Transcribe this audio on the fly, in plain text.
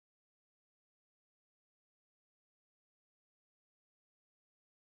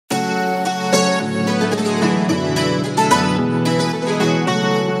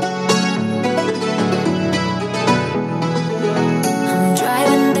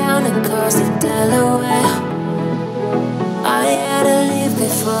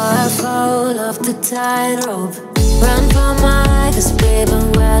pull off the tightrope. Run for my life, 'cause babe,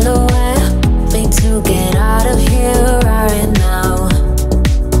 I'm well aware. Need to get out of here right now.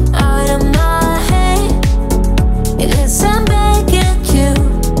 Out of my head, because I'm begging you.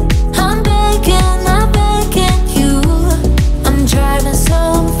 I'm begging you. I'm driving so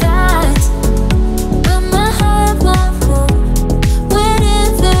fast, but my heart won't move.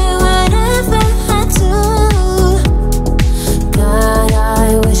 Whatever I do. God, I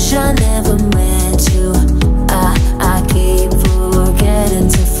wish I never met you. I keep forgetting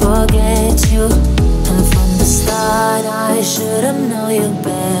to forget you. And from the start I should've known your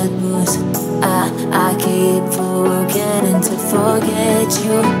bad news. I keep forgetting to forget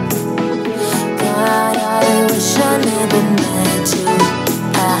you. God, I wish I never met you.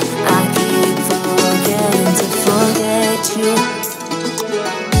 I keep forgetting to forget you.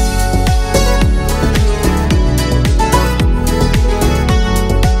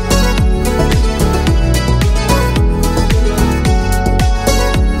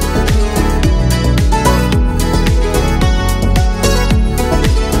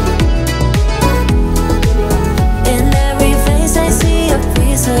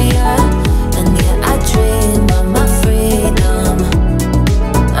 So yeah, and yeah, I dream of my freedom.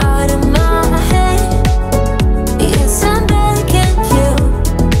 Out of my head, yes, I'm begging you.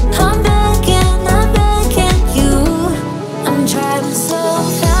 I'm begging you. I'm driving so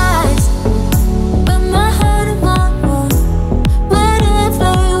fast, but my heart won't move.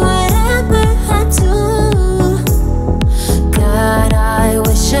 Whatever I do. God, I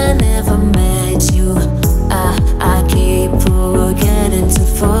wish I never met you. I keep forgetting to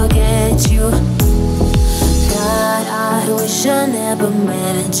forget you. God, I wish I never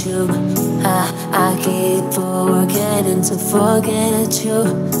met you. I keep forgetting to forget you.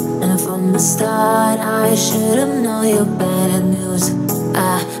 And from the start I should've known your better news.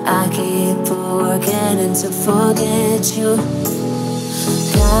 I keep forgetting to forget you.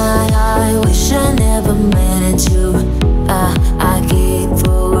 God, I wish I never met you. I keep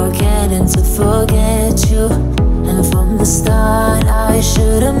forgetting to forget you. And from the start I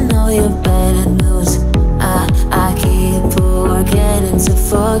should've known your better news. I keep forgetting to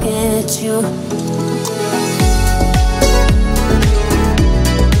forget you.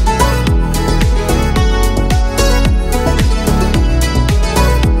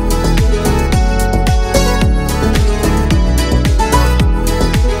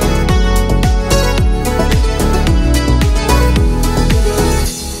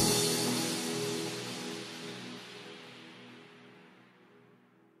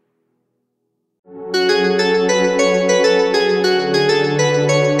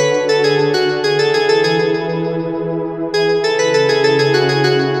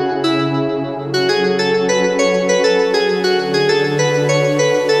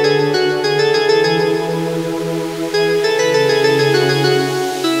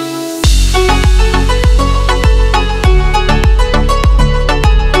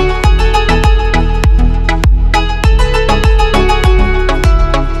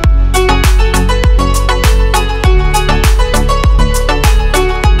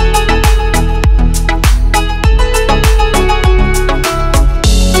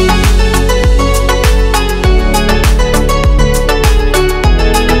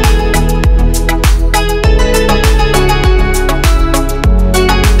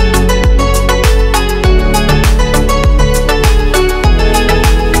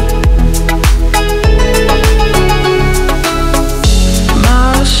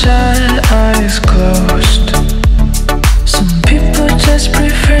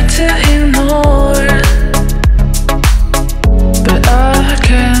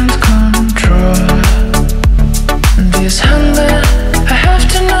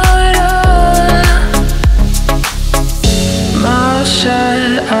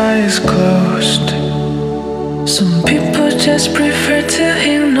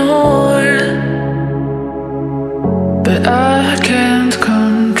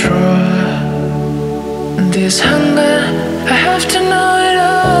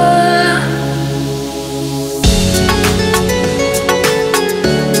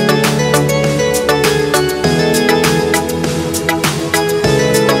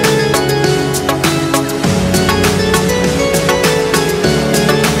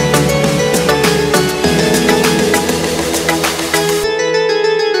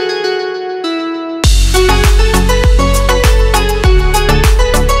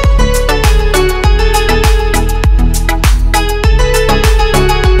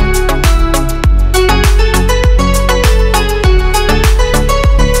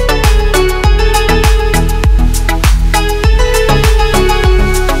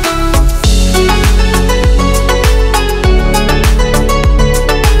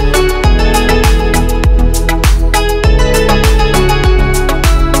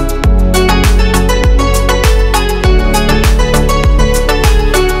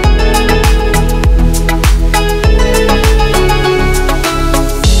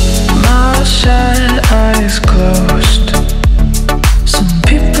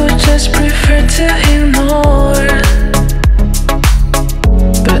 to ignore,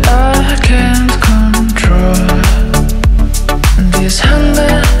 but I can't control this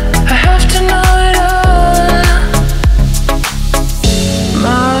hunger. I have to know it all.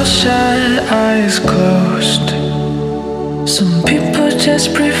 Mouth shut, eyes closed. Some people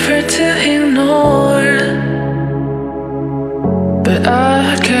just prefer to ignore, but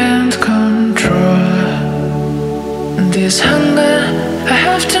I can't control this hunger. I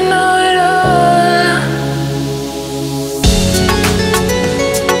have to know it all.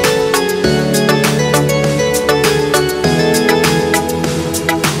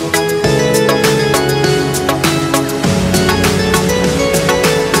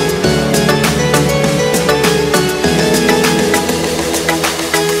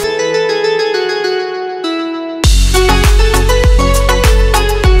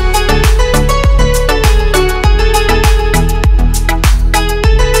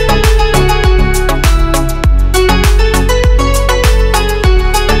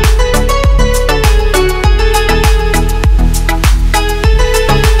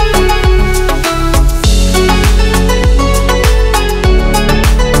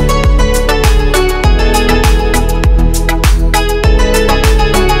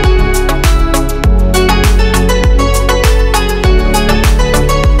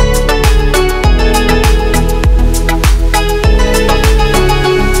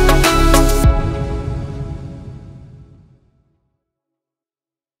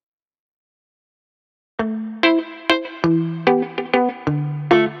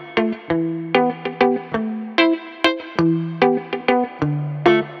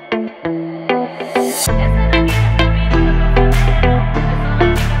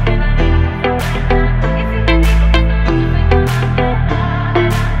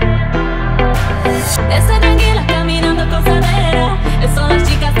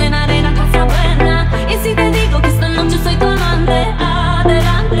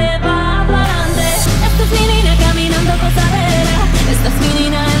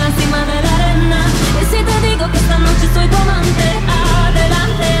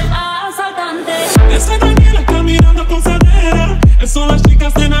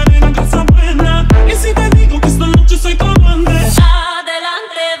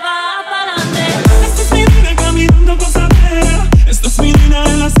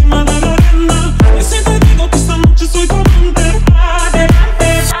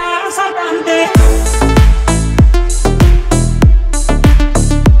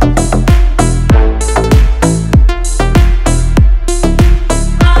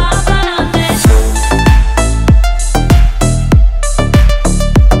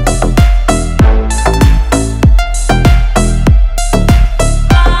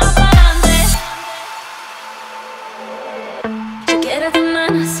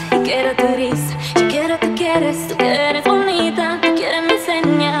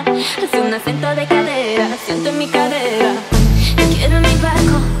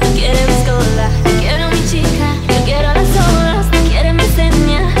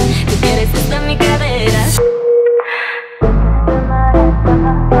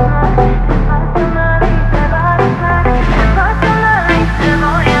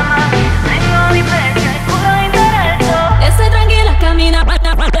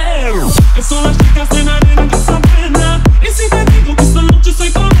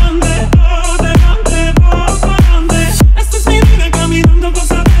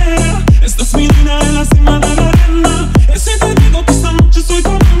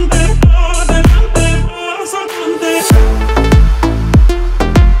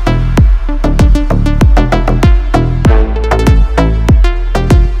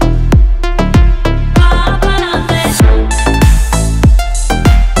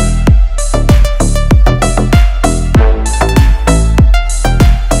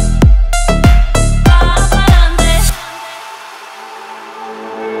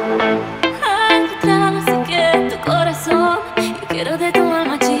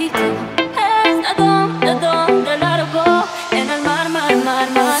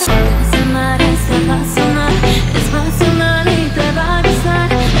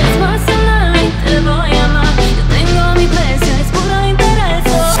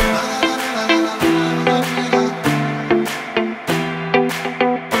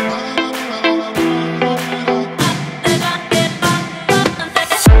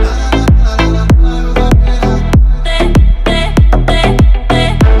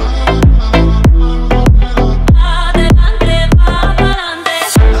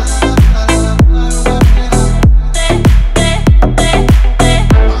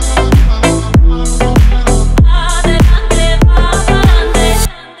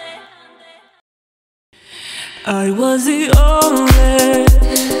 I was the only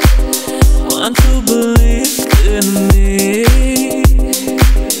one to believe in me.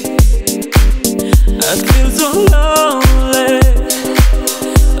 I feel so lonely,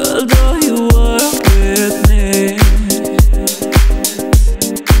 although you were with me.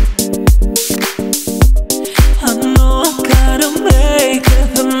 I know I gotta make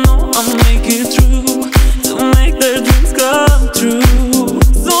it, I know I'll make it through, to make their dreams come true.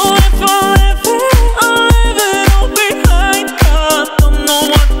 So if I live it, I'll leave it all behind. I don't know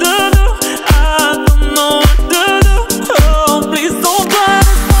what to do, I don't know what to do. Oh, please don't try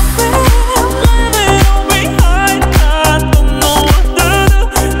to stop me, leave it all behind. I don't know what to do,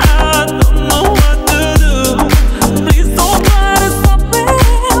 I don't know what to do. Please don't try to stop me,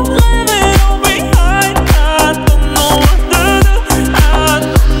 leave it all behind. I don't know what to do, I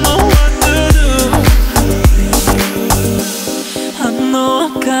don't know what to do. I know I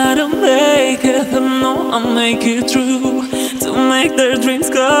gotta make it, I know I'll make it through, to make their dreams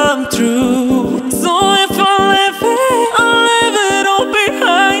come true. So if I live it, I'll leave it all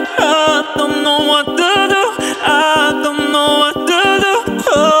behind. I don't know what to do, I don't know what to do.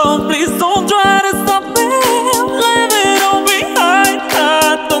 Oh, please don't try to stop me, leave it all behind.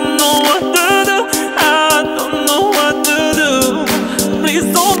 I don't know what to do, I don't know what to do. Please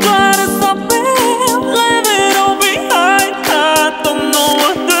don't try to stop me, leave it all behind. I don't know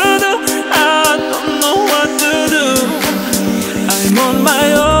what to do, I don't know what to do. I'm on my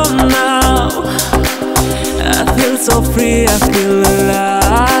own now, I feel so free, I feel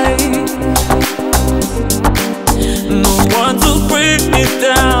alive. No one to break me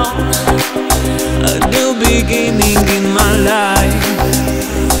down, a new beginning in my life,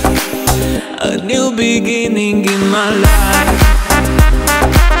 a new beginning in my life.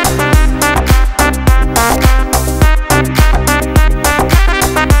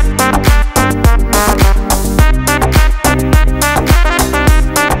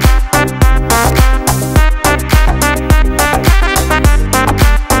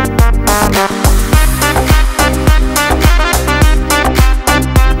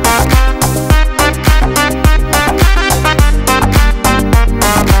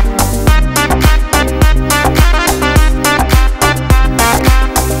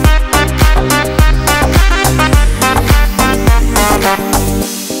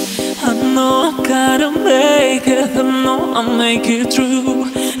 I'll make it through,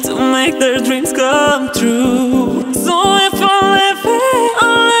 to make their dreams come true. So if I live it,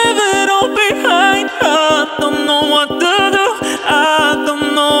 I'll leave it all behind. I don't know what to do, I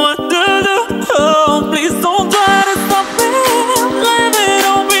don't know what to do. Oh, please don't try to stop me, leave it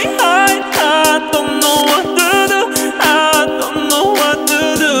all behind. I don't know what to do, I don't know what to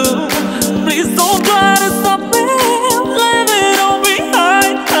do. Please don't try to stop me, leave it all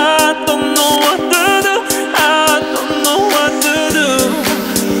behind. I don't know what to do, I don't know what to do.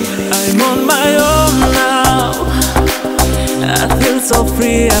 I'm on my own now, I feel so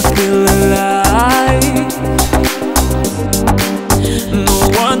free, I feel alive. No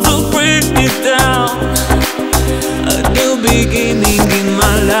one to break me down, a new beginning in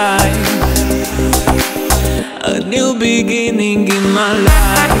my life, a new beginning in my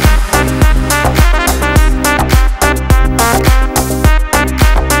life.